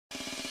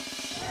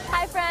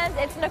friends,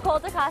 it's Nicole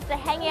DeCosta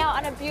hanging out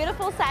on a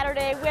beautiful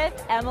Saturday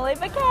with Emily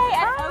McKay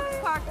at Oaks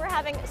Park. We're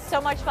having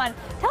so much fun.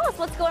 Tell us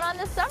what's going on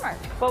this summer.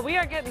 Well, we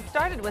are getting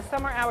started with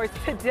summer hours.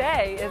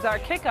 Today is our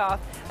kickoff,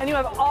 and you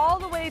have all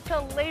the way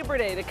till Labor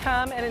Day to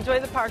come and enjoy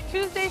the park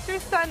Tuesday through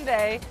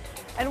Sunday.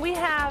 And we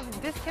have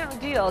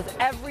discount deals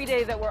every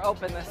day that we're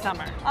open this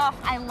summer. Oh,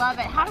 I love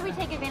it. How do we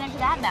take advantage of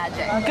that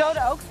magic? Go to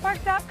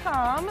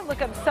oakspark.com,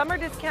 look up summer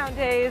discount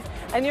days,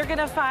 and you're going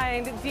to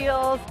find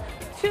deals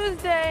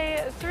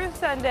Tuesday through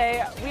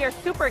Sunday. We are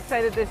super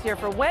excited this year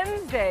for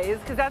Wednesdays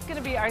because that's going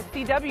to be our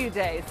CW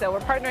day. So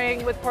we're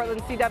partnering with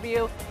Portland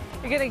CW.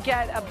 You're going to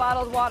get a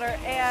bottled water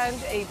and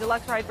a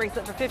deluxe ride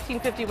bracelet for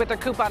 $15.50 with their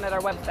coupon at our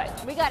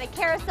website. We got a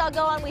carousel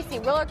going. We see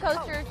roller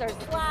coasters. There's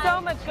slides.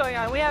 So much going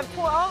on. We have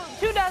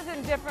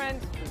 24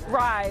 different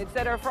rides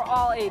that are for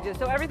all ages.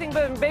 So everything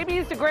from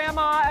babies to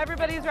grandma,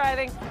 everybody's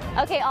riding.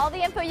 Okay, all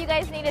the info you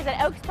guys need is at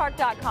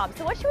oakspark.com.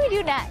 So what should we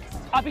do next?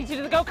 I'll beat you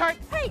to the go-kart.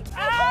 Hey,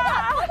 hold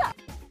up, hold up.